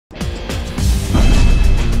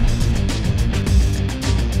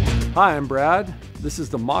Hi, I'm Brad. This is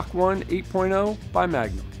the Mach 1 8.0 by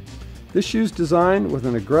Magnum. This shoe is designed with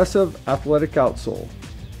an aggressive athletic outsole.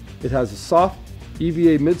 It has a soft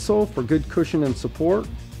EVA midsole for good cushion and support,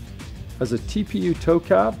 has a TPU toe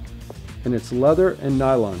cap, and it's leather and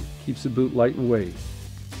nylon, keeps the boot light and weight.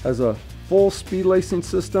 Has a full speed lacing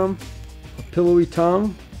system, a pillowy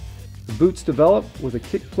tongue. The boot's developed with a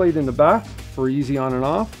kick plate in the back for easy on and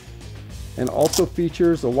off, and also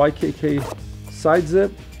features a YKK side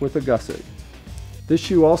zip with a gusset. This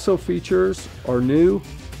shoe also features our new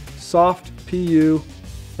soft PU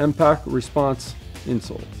impact response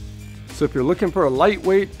insole. So if you're looking for a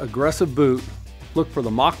lightweight, aggressive boot, look for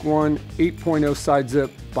the Mach 1 8.0 side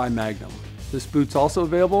zip by Magnum. This boot's also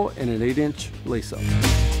available in an 8-inch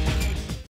lace-up.